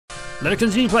Let's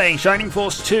continue playing Shining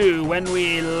Force 2. When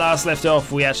we last left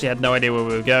off, we actually had no idea where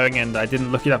we were going, and I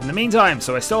didn't look it up in the meantime,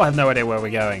 so I still have no idea where we're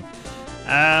going.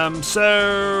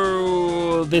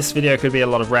 So this video could be a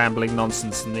lot of rambling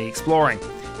nonsense and me exploring.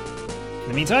 In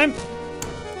the meantime,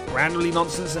 rambling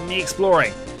nonsense and me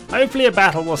exploring. Hopefully a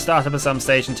battle will start up at some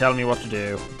stage and tell me what to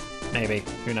do. Maybe.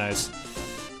 Who knows.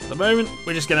 At the moment,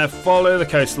 we're just going to follow the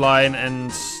coastline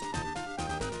and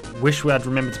wish we had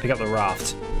remembered to pick up the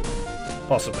raft.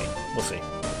 Possibly. We'll see.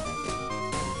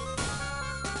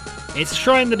 It's a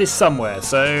shrine that is somewhere,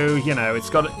 so, you know, it's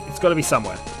got to be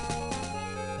somewhere.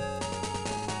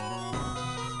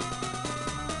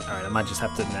 Alright, I might just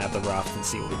have to nab the raft and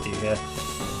see what we do here.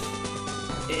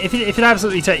 If it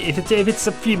absolutely if it's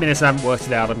a few minutes and I haven't worked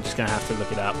it out, I'm just going to have to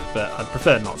look it up, but I'd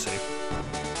prefer not to.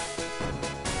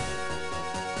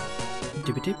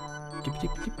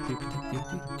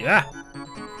 Yeah.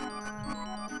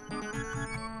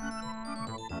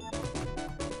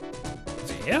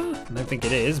 Is it here? I don't think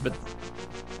it is, but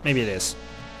maybe it is.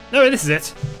 No, this is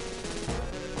it.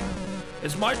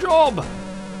 It's my job.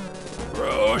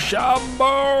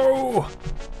 Rochambeau.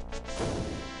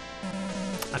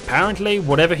 Apparently,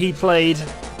 whatever he played,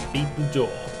 beat the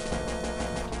door.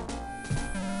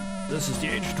 This is the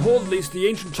ancient hall that leads to the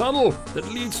ancient tunnel that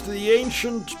leads to the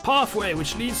ancient pathway,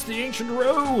 which leads to the ancient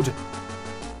road.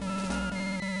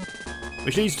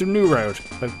 Which leads to New Road,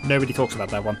 but nobody talks about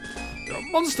that one. There are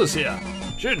monsters here.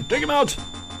 Shin, take him out.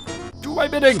 Do my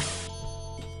bidding.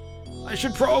 I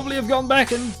should probably have gone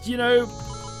back and, you know,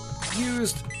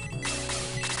 used...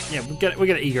 Yeah, we're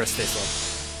gonna egress this one.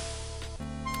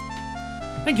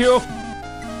 Thank you.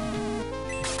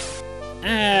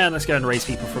 And let's go and raise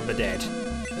people from the dead.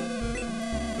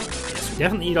 Yes, we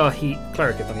definitely need our heat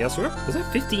cleric if nothing else. Was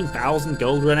that 15,000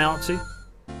 gold run out to?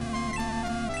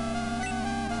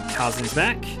 Cousin's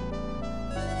back.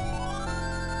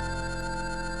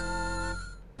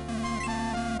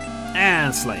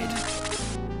 And Slade.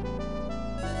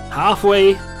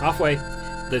 Halfway.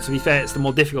 Though to be fair, it's the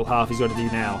more difficult half he's got to do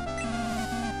now.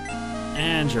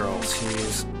 And Geralt,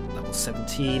 who's level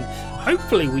 17.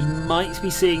 Hopefully we might be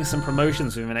seeing some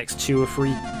promotions within the next two or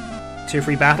three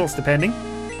battles, depending.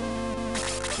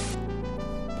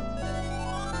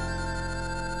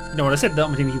 You know what I said?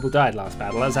 Not many people died last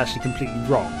battle. That was actually completely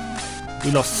wrong.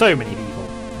 We lost so many people.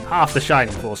 Half the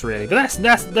Shining Force, really. But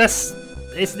that's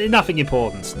it's nothing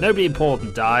important. Nobody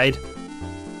important died.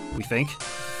 We think.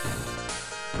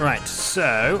 Right,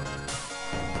 so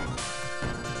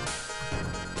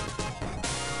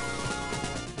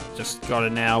just gotta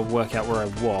now work out where I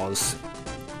was.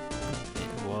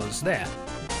 It was there.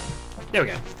 There we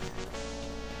go.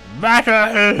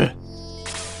 Battle!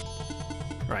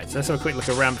 Right, so let's have a quick look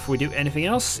around before we do anything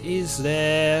else. Is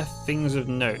there things of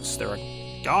note? There are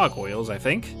gargoyles, I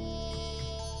think.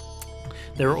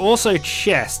 There are also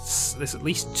chests. There's at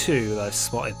least two that I've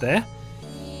spotted there.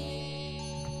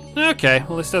 Okay,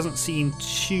 well this doesn't seem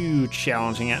too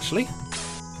challenging actually.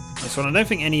 This one, I don't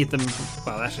think any of them...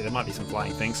 Well, actually there might be some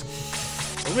flying things.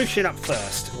 We'll move shit up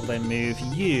first. We'll then move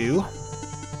you...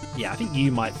 Yeah, I think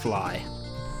you might fly.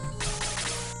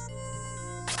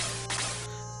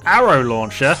 Arrow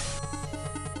launcher?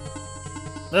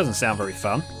 That doesn't sound very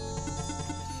fun.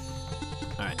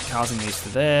 Alright, Karzin moves to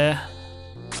there.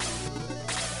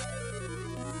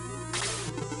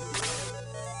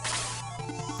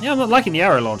 Yeah, I'm not liking the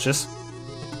arrow launchers.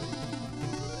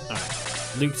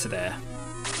 Alright, Luke to there.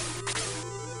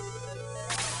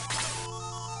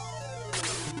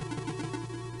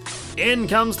 In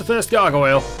comes the first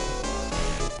gargoyle.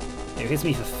 It hits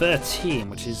me for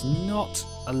 13, which is not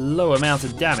a low amount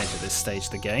of damage at this stage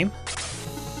of the game.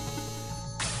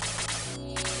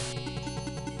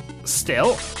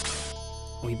 Still,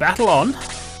 we battle on.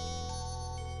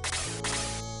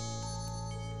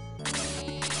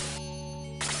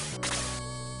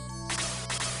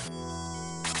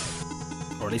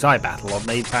 Or at least I battle on.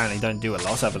 They apparently don't do a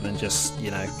lot other than just, you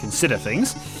know, consider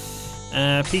things.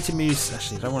 Peter moves...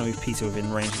 Actually, I don't want to move Peter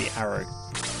within range of the arrow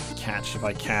catch if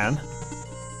I can.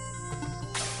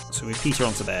 So move Peter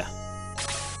onto there.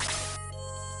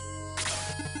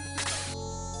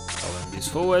 Gollum moves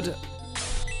forward.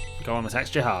 Gollum attacks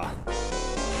Jahar.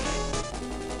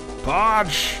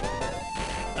 Punch!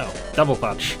 Oh, double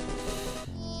punch.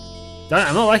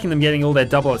 I'm not liking them getting all their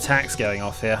double attacks going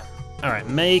off here. Alright,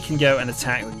 May can go and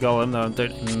attack the Golem, though I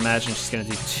don't imagine she's going to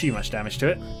do too much damage to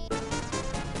it.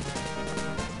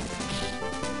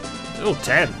 Oh,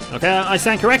 10. Okay, I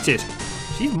stand corrected.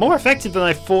 She's more effective than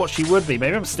I thought she would be.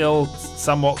 Maybe I'm still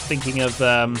somewhat thinking of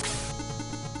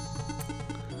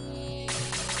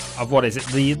what is it?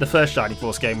 The first Shining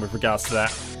Force game with regards to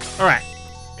that. Alright,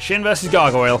 Shin versus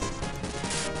Gargoyle.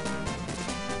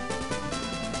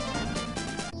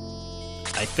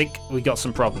 I think we got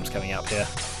some problems coming up here.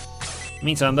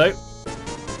 Meantime, though,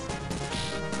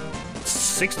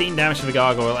 16 damage to the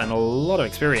gargoyle and a lot of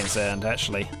experience earned,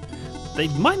 actually. They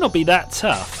might not be that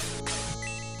tough.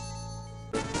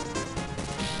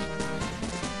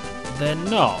 They're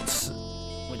not,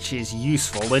 which is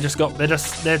useful.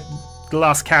 They're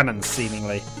glass cannons,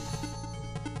 seemingly,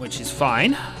 which is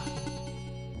fine.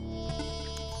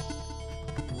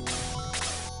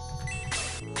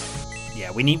 Yeah,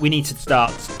 we need to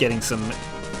start getting some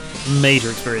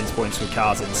major experience points with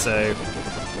Karzin, so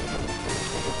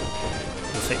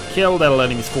we'll take the kill. That'll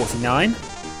only be 49.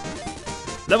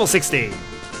 Level 16.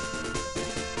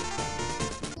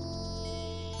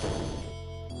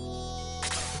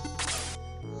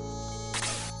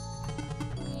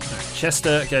 Right,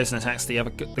 Chester goes and attacks the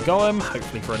golem,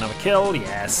 hopefully for another kill.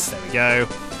 Yes, there we go.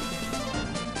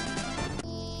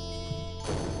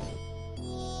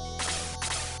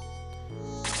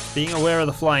 Being aware of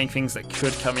the flying things that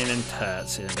could come in and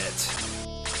hurt in a bit.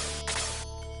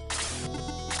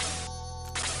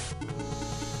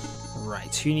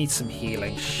 Right, who needs some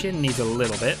healing? Shin needs a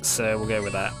little bit, so we'll go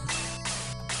with that.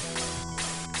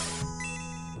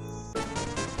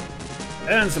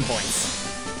 Earn some points.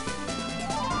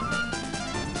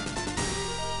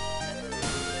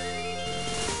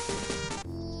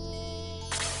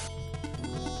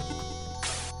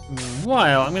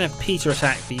 Meanwhile, I'm going to have Peter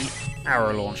attack the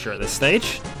arrow launcher at this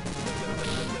stage.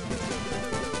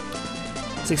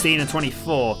 16 and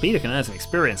 24. Peter can earn some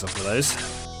experience off of those.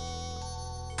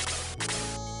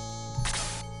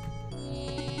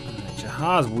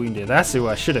 Jahar's wounded. That's who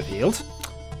I should have healed,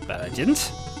 but I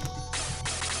didn't.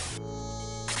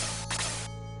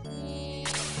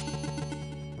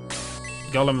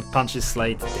 Golem punches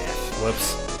Slade to death.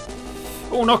 Whoops.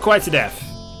 Oh, not quite to death.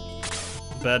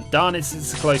 But darn,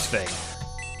 it's a close thing.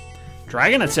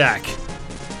 Dragon attack.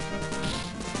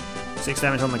 6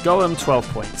 damage on the golem, 12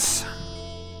 points.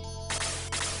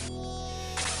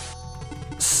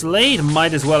 Slade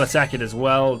might as well attack it as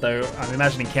well, though I'm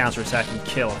imagining counter attack and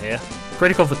kill here.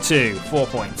 Critical for 2, 4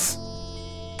 points.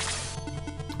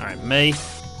 Alright, May.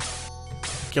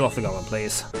 Kill off the golem,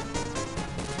 please.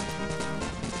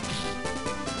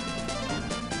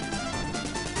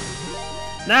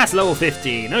 That's level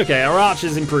 15. Okay, our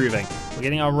archer's improving. We're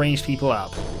getting our ranged people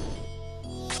up.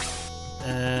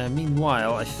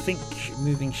 Meanwhile, I think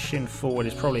moving Shin forward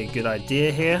is probably a good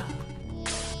idea here.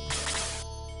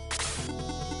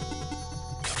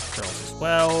 Charles as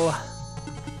well.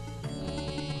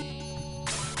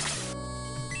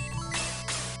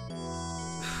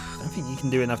 I don't think you can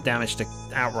do enough damage to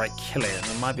outright kill it.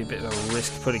 It might be a bit of a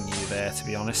risk putting you there, to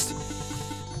be honest.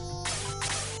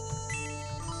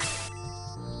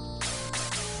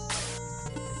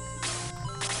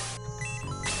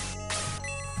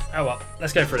 Oh well,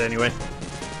 let's go for it anyway.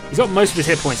 He's got most of his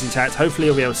hit points intact. Hopefully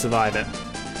he'll be able to survive it.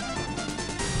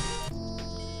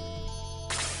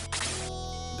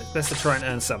 But it's best to try and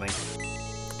earn something.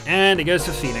 And it goes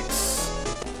for Phoenix.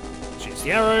 Shoots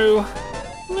the arrow.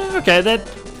 Okay, they're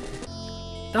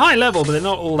high level, but they're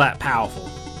not all that powerful.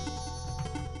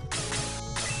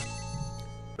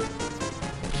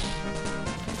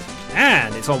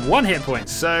 And it's on 1 hit point,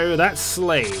 so that's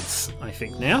Slade's, I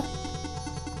think, now.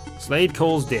 Slade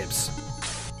calls dibs.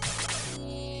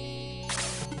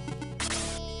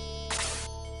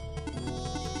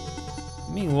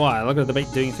 Meanwhile, I've got to debate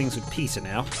doing things with Peter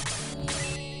now.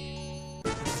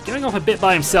 He's going off a bit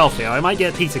by himself here. I might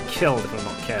get Peter killed if I'm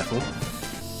not careful.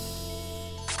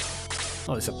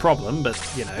 Well, it's a problem, but,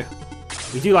 you know,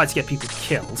 we do like to get people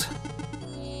killed.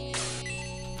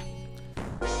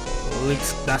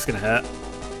 Luke's, that's going to hurt.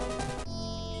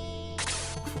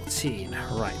 14.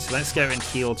 Right, so let's go and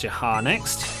heal Jahar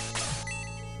next.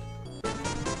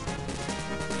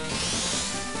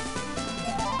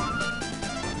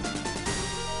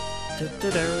 And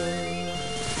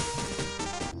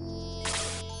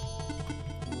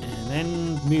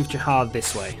then move Jahar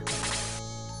this way.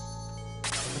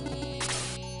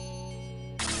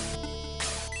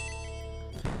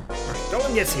 Right,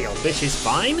 Golem gets healed, which is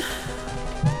fine.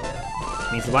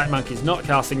 Means the Black Monk is not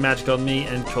casting magic on me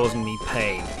and causing me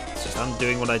pain. It's just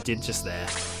undoing what I did just there.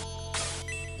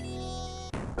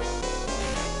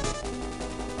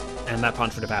 And that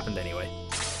punch would have happened anyway.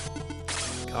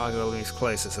 Gargoyle moves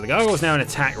closer, so the Gargoyle is now in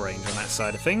attack range on that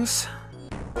side of things.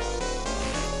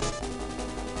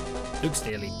 Luke's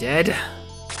nearly dead.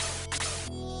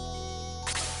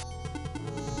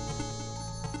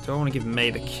 Do I want to give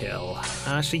May the kill?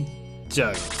 I actually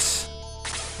don't.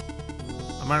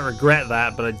 I might regret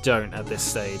that, but I don't at this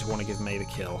stage want to give May the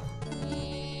kill.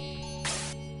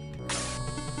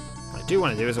 I do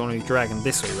want to do is I want to move Dragon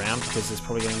this way around because there's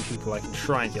probably going to be people I can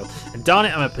try and kill. And darn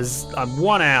it, I'm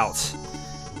one out.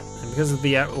 And because of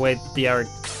the way the arrow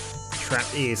trap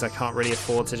is, I can't really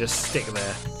afford to just stick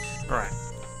there. Alright.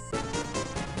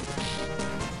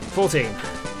 14.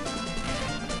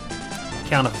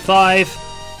 Count of 5.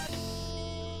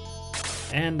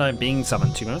 And I'm being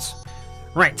summoned. 2 minutes.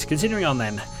 Right, continuing on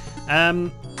then.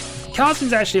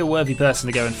 Carson's actually a worthy person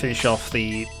to go and finish off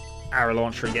the arrow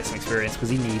launcher and get some experience because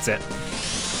he needs it.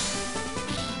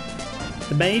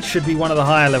 The mage should be one of the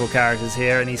higher level characters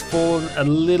here, and he's fallen a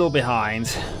little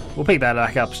behind. We'll pick that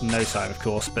back up in no time, of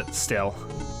course, but still.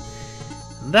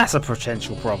 That's a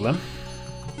potential problem.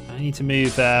 I need to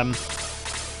move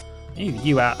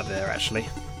you out of there, actually.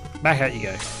 Back out you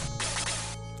go.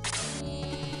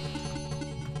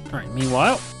 Alright,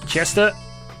 meanwhile, Chester,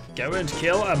 go and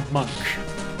kill a monk.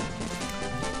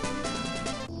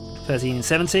 13 and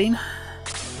 17.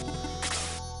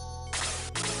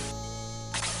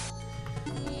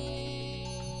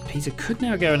 Peter could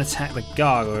now go and attack the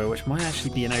gargoyle, which might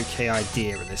actually be an okay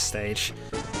idea at this stage.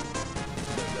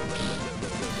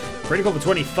 Critical for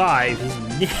 25,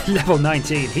 he's level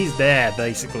 19, he's there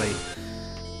basically.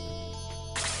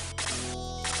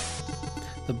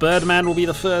 The Birdman will be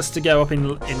the first to go up in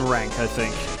rank, I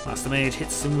think. Master Mage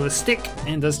hits him with a stick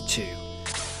and does 2.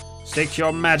 Stick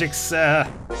your magic, sir.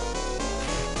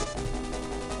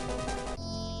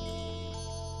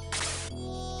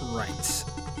 Right.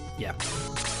 Yeah.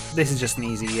 This is just an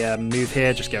easy move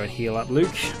here. Just go and heal up Luke.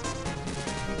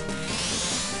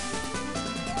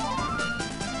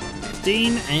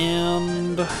 15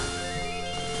 and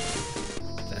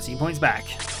 13 points back.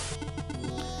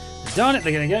 Darn it,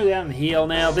 they're going to go down and heal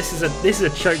now. This is a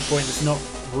choke point that's not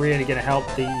really going to help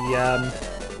the.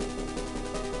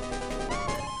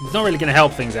 It's not really going to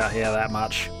help things out here that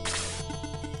much.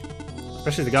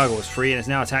 Especially the gargoyle is free and has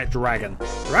now attacked Dragon.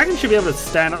 Dragon should be able to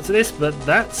stand up to this, but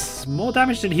that's more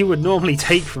damage than he would normally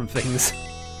take from things.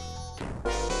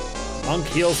 Monk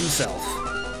heals himself.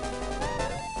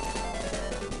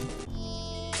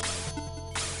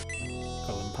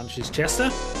 Colin punches Chester.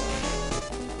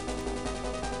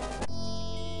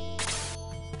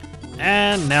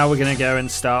 And now we're going to go and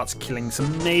start killing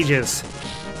some mages.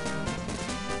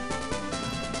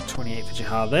 28 for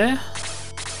Jihad there.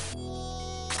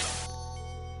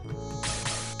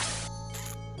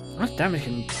 How much damage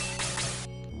can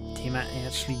Tiamat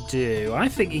actually do? I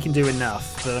think he can do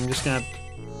enough, but I'm just gonna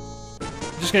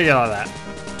go like that.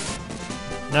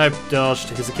 Nope,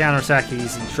 dodged. If it's a counter attack,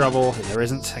 he's in trouble. There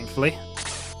isn't, thankfully.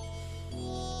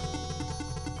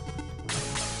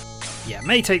 Yeah,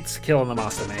 may take the kill on the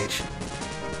Master Mage.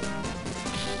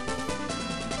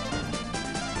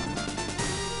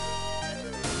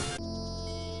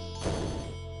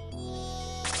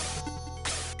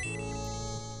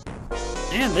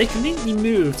 And they conveniently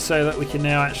moved so that we can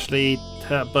now actually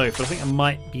hurt both, but I think I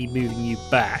might be moving you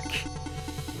back.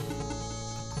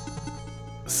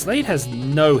 Slade has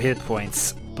no hit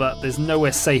points, but there's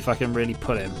nowhere safe I can really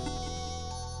put him.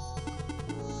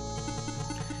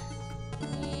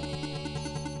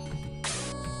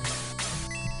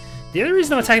 The only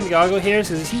reason I'm attacking the gargoyle here is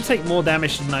because he seems to take more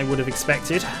damage than I would have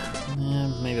expected.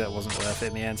 Maybe that wasn't worth it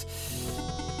in the end.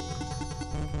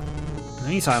 In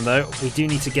the meantime, though, we do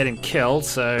need to get him killed,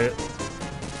 so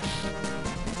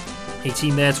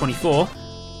 18 there, 24.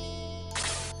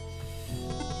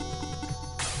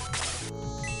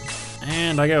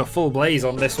 And I go full blaze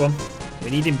on this one.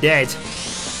 We need him dead.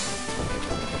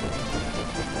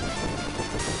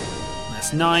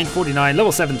 That's 9, 49,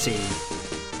 level 17.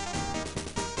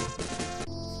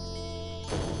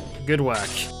 Good work.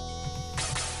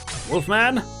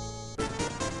 Wolfman.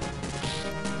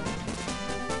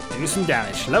 Do some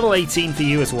damage. Level 18 for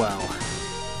you as well.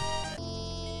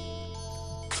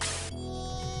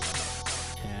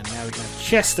 And now we can have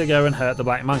Chester go and hurt the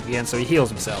Black Monk again so he heals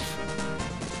himself.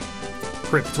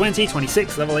 Crit for 20,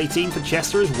 26, level 18 for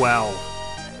Chester as well.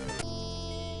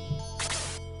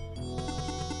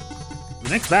 The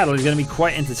next battle is going to be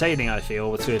quite entertaining, I feel,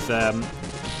 with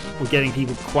we're getting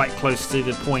people quite close to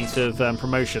the point of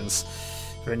promotions.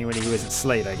 For anybody who isn't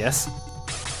Slade, I guess.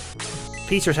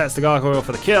 Peter attacks the gargoyle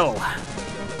for the kill.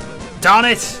 Darn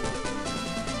it!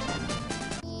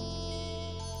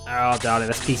 Oh, darn it!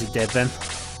 That's Peter dead then.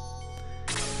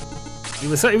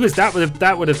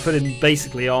 That would have put him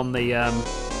basically on the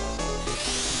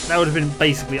that would have been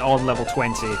basically on level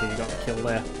 20 if he got the kill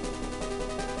there.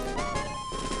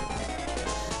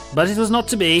 But it was not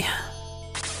to be.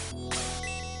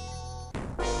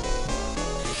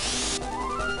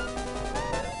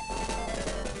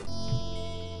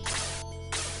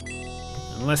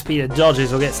 Unless Peter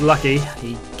dodges or gets lucky.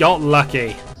 He got lucky.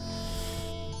 And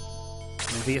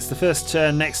if he gets the first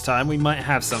turn next time, we might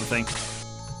have something.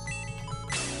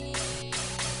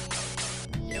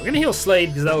 Yeah, we're going to heal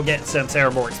Slade because they'll get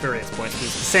Sarah more experience points.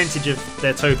 Because percentage of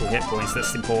their total hit points,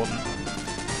 that's important.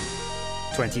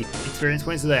 20 experience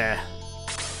points there.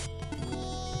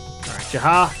 Alright,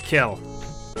 Jahar, kill.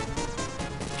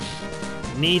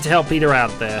 Need to help Peter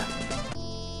out there.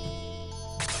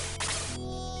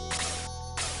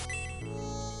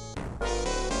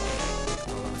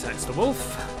 Attacks the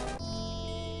wolf.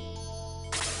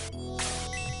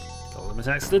 Golem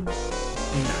attacks the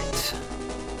knight.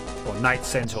 Or knight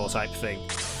centaur type thing.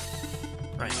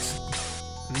 Right.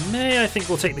 I think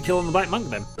we'll take the kill on the Black Monk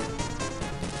then.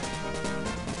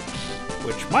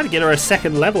 Which might get her a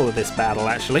second level of this battle,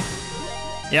 actually.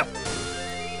 Yep.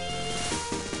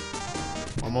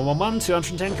 1111,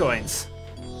 210 coins.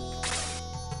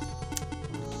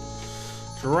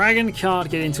 Dragon can't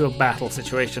get into a battle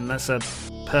situation. That's a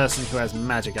person who has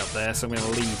magic up there, so I'm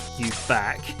going to leave you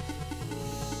back.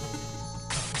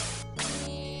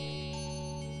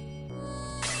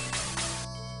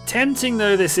 Tempting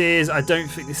though this is, I don't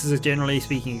think this is, generally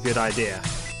speaking, a good idea.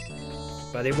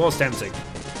 But it was tempting.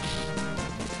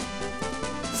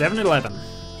 7-11.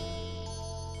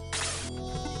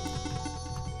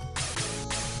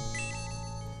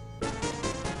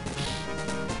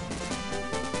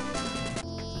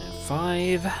 And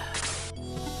 5.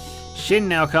 Shin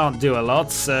now can't do a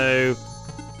lot, so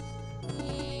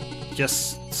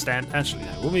just stand. Actually,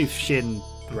 no, we'll move Shin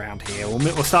around here.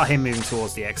 We'll start him moving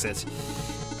towards the exit.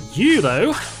 You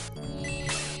though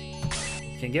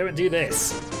can go and do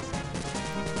this,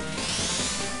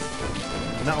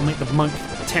 and that will make the monk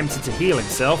tempted to heal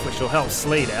himself, which will help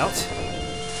Slade out.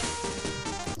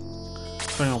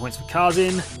 21 points for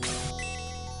Kazin.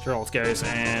 Geralt goes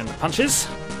and punches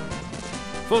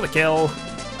for the kill.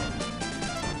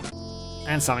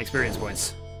 And some experience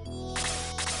points.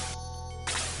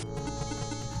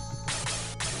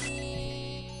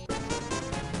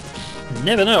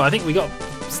 Never know, I think we got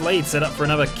Slade set up for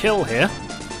another kill here.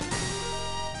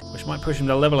 Which might push him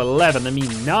to level 11 and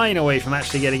mean 9 away from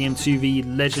actually getting him to the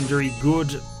legendary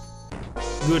good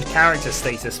character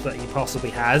status that he possibly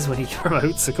has when he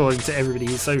promotes, according to everybody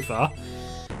so far.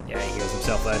 Yeah, he heals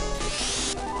himself though.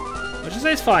 Which I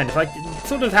say is fine. If I can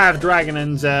sort of have Dragon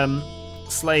and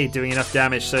Slade doing enough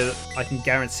damage so that I can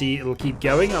guarantee it'll keep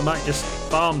going, I might just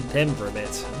farm him for a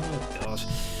bit. Oh god.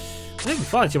 I don't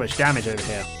find too much damage over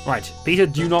here. Right, Peter,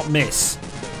 do not miss.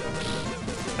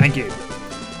 Thank you.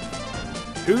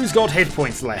 Who's got hit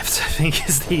points left? I think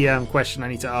is the question I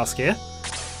need to ask here.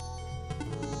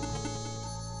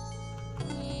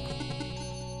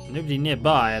 Nobody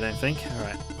nearby, I don't think.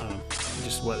 Alright,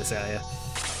 just work this out here.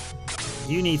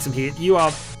 You need some heal.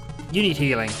 You need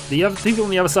healing. The other people on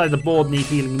the other side of the board need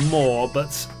healing more,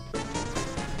 but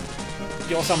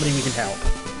you're somebody we can help.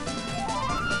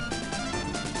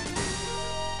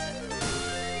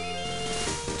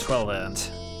 $12 earned.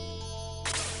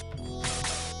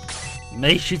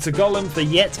 May shoots a golem for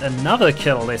yet another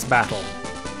kill this battle.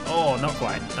 Oh, not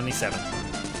quite. Only 7.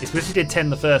 It's because she did 10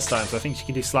 the first time, so I think she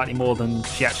can do slightly more than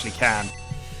she actually can.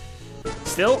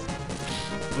 Still,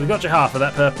 we've got Jahar for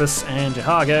that purpose, and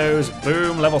Jahar goes,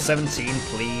 boom, level 17,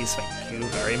 please, thank you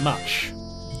very much.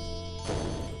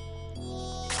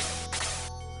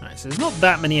 Alright, so there's not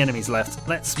that many enemies left.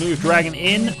 Let's move Dragon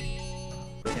in.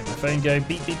 Get my phone go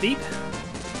beep, beep, beep.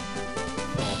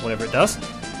 Or whatever it does.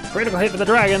 Critical hit for the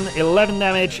Dragon, 11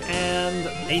 damage and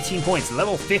 18 points.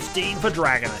 Level 15 for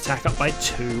Dragon. Attack up by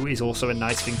 2 is also a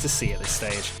nice thing to see at this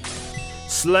stage.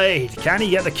 Slade, can he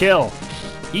get the kill?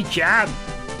 He can!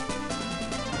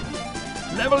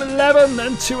 Level 11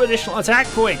 and 2 additional attack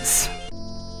points.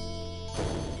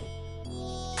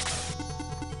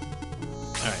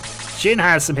 Alright, Shin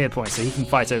has some hit points, so he can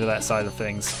fight over that side of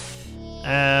things.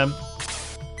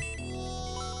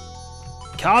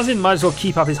 Kazin might as well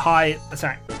keep up his high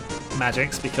attack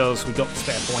magics because we've got the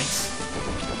spare points.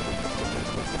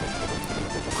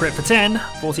 Crit for 10,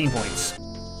 14 points.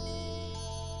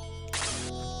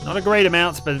 Not a great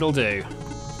amount, but it'll do.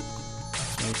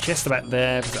 So move chest about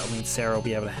there because that'll mean Sarah will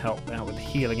be able to help out with the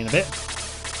healing in a bit.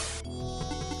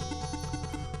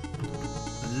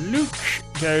 Luke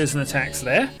goes and attacks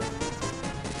there.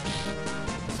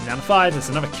 Down to 5. There's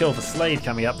another kill for Slade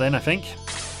coming up then, I think.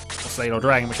 Or Slade or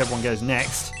Dragon, whichever one goes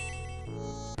next.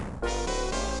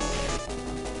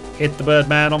 Hit the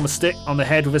Birdman on the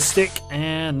head with a stick,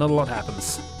 and not a lot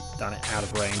happens. Done it out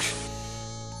of range.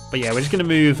 But yeah, we're just going to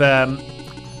move.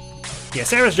 Yeah,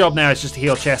 Sarah's job now is just to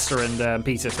heal Chester and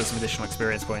Peter for some additional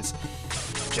experience points.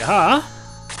 Jahar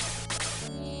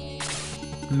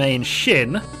Mei and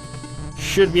Shin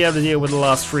should be able to deal with the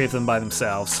last 3 of them by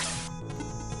themselves.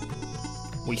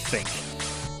 We think.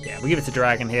 Yeah, we give it to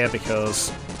Dragon here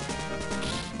because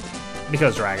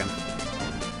Dragon.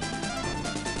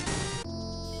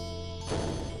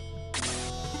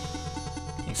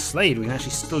 Slade we can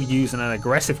actually still use in an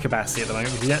aggressive capacity at the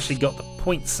moment because he's actually got the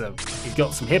points. He's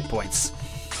got some hit points.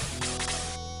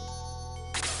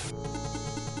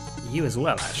 You as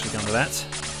well, actually, under that.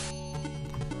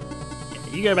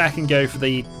 Yeah, you go back and go for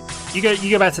the. You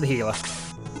go back to the healer.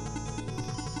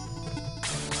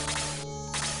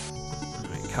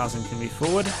 Alright, Kazan can move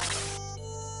forward.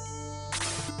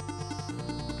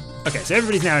 Okay, so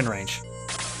everybody's now in range.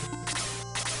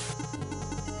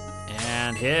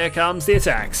 And here comes the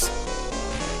attacks.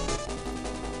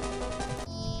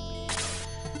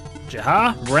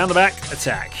 Jaha, round the back,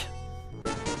 attack.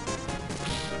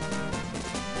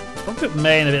 Probably put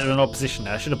Mei in a bit of an opposition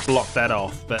there. I should have blocked that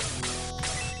off, but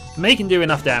Mei can do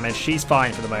enough damage. She's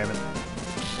fine for the moment.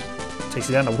 Takes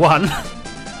it down to 1.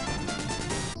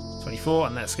 24,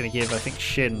 and that's going to give, I think,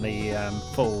 Shin the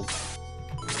full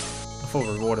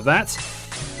reward of that.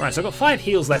 Right, so I've got 5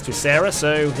 heals left with Sarah,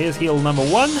 so here's heal number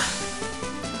 1.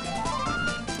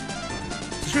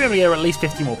 So she'll be able to get at least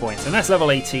 50 more points, and that's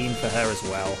level 18 for her as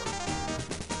well.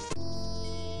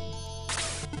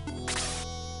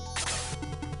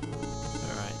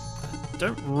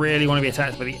 Don't really want to be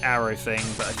attacked by the arrow thing,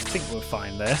 but I think we're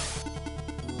fine there.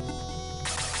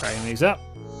 Dragon moves up.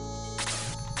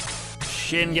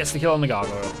 Shin gets the kill on the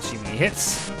gargoyle, assuming he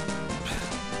hits.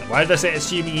 Why did I say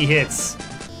assuming he hits?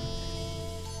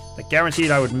 I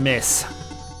guaranteed I would miss.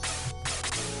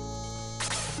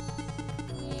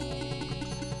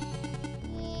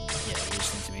 Yeah, you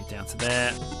just need to move down to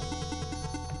there.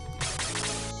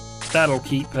 That'll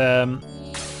keep...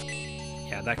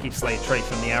 that keeps Slade Trade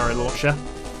from the arrow launcher.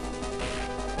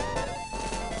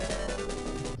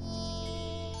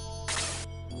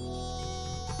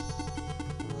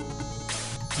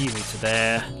 You move to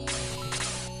there.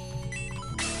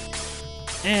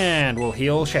 And we'll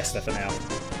heal Chester for now.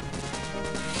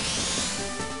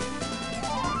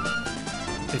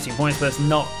 15 points, but that's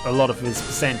not a lot of his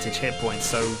percentage hit points,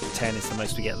 so 10 is the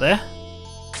most we get there.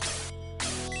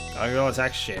 Gargoyle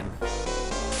attack Shin.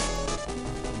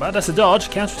 But that's a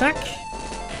dodge. Counter-attack?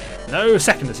 No,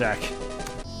 second attack.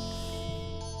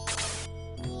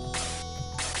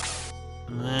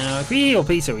 Now, if we heal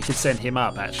Peter, we could send him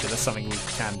up, actually. That's something we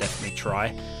can definitely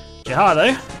try. Jaha,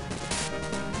 though.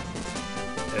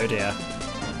 Oh dear.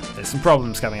 There's some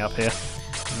problems coming up here.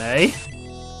 Mei.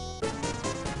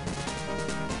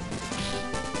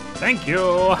 Thank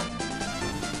you.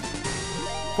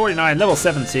 49, level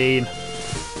 17.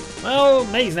 Well,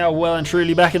 Mei's now well and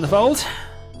truly back in the fold.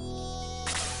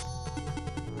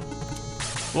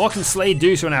 What can Slade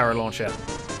do to an arrow launcher? Do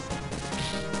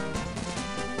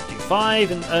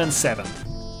 5 and earn 7.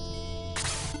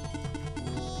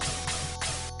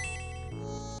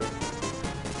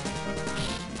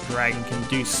 Dragon can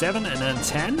do 7 and earn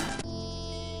 10. I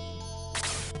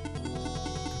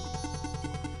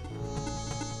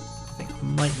think I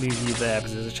might move you there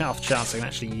because there's a chance I can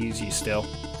actually use you still.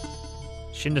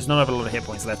 Shin does not have a lot of hit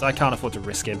points left. I can't afford to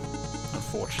risk him,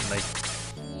 unfortunately.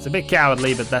 It's a bit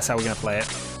cowardly, but that's how we're going to play it.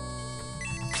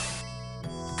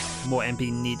 More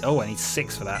MP need... Oh, I need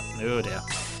 6 for that. Oh dear.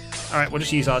 Alright, we'll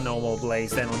just use our normal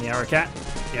blaze then on the arrow cat.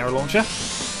 The arrow launcher.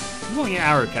 I'm calling it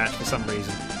arrow cat for some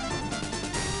reason.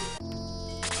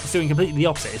 It's doing completely the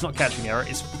opposite. It's not catching the arrow,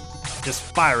 it's just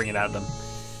firing it at them.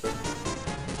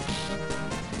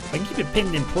 If I can keep it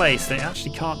pinned in place, then it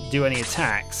actually can't do any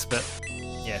attacks, but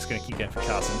yeah, it's going to keep going for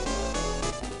Kazan.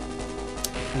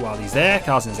 While he's there,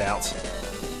 Kazan's out.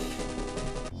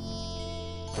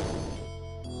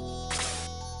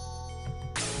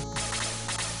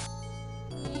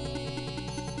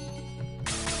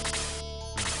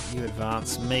 You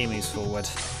advance, Mei moves forward.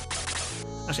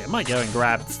 Actually, I might go and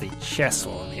grab the chest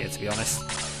while I'm here, to be honest.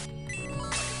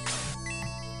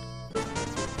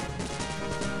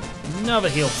 Another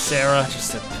heal for Sarah,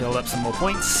 just to build up some more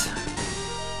points.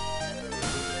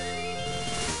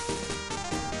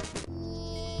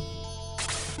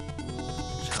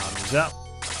 Jaha moves up.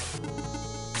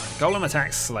 Golem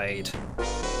attacks Slade.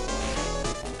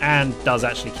 And does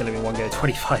actually kill him in one go,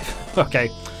 25. Okay,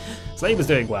 Slade was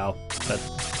doing well, but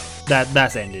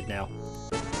that's ended now.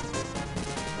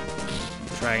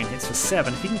 Dragon hits for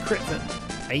 7. If he can crit for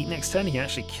 8 next turn, he can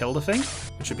actually kill the thing,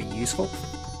 which would be useful.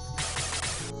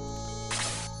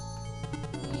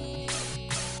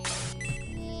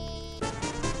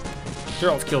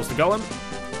 Geralt kills the golem,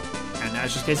 and now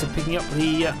it's just a case of picking up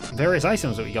the various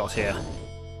items that we got here.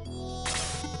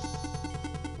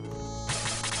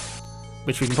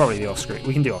 which we can probably do off screen.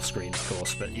 We can do off screen, of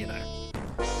course, but you know.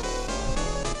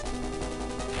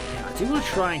 Yeah, I do want to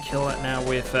try and kill that now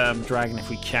with Dragon if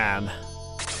we can.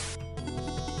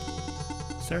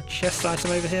 Is there a chest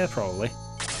item over here? Probably.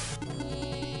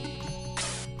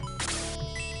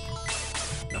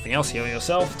 Nothing else. Heal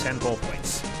yourself. 10 more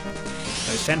points.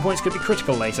 Those 10 points could be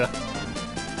critical later.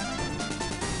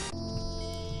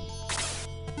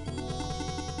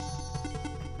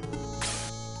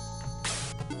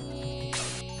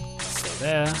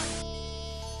 There.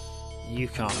 You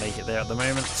can't make it there at the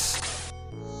moment.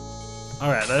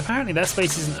 Alright, apparently that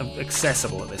space isn't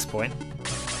accessible at this point.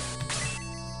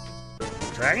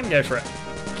 Dragon, go for it.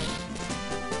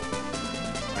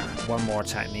 One more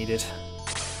attack needed.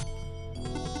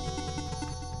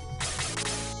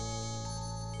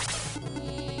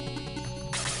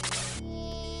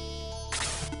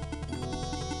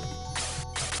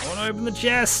 I want to open the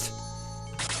chest!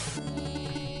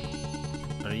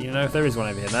 You know if there is one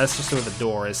over here. No, that's just where the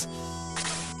door is.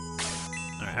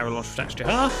 Alright, Avalanche attached to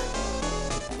her.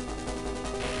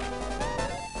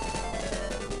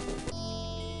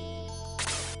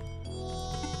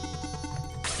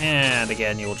 And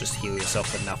again, you'll just heal yourself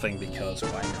for nothing because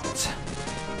why not?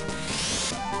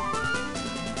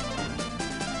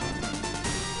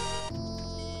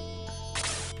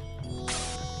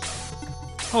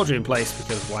 Hold you in place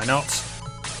because why not?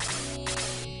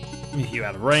 You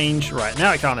out of range. Right,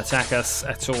 now it can't attack us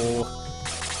at all.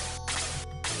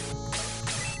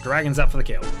 Dragon's up for the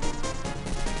kill.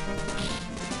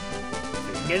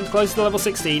 If we can get close to level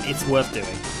 16, it's worth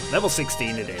doing. Level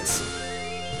 16 it is.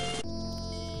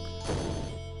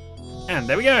 And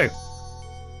there we go. It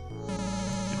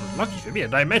was lucky for me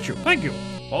and I met you. Thank you.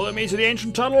 Follow me to the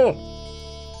ancient tunnel.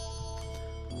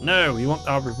 No, we want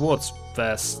our rewards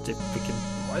first if we can.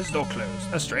 Why is the door closed?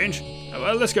 That's strange. Oh,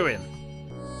 well, let's go in.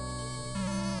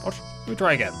 What? Let me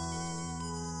try again.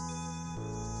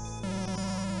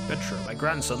 Petra, my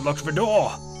grandson locked the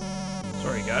door.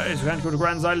 Sorry guys, we can't go to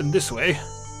Grand's Island this way.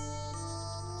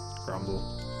 Grumble.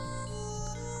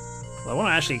 Well, I want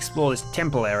to actually explore this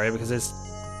temple area because there's...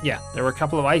 yeah, there were a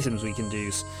couple of items we can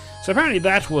do. So apparently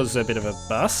that was a bit of a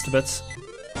bust, but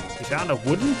we found a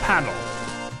wooden panel.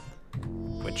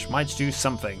 Which might do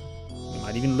something. We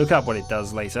might even look up what it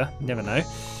does later. You never know.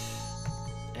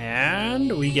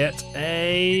 And we get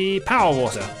a power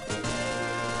water.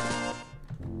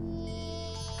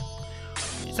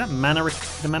 Is that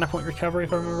the mana point recovery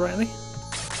if I remember rightly?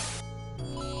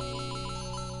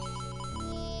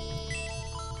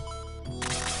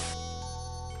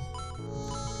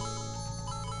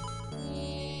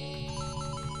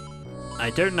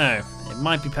 I don't know. It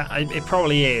might be. It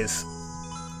probably is.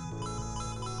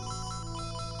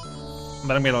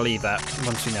 But I'm going to leave that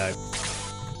once we know.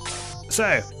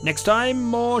 So, next time,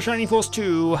 more Shining Force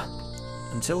 2.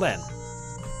 Until then.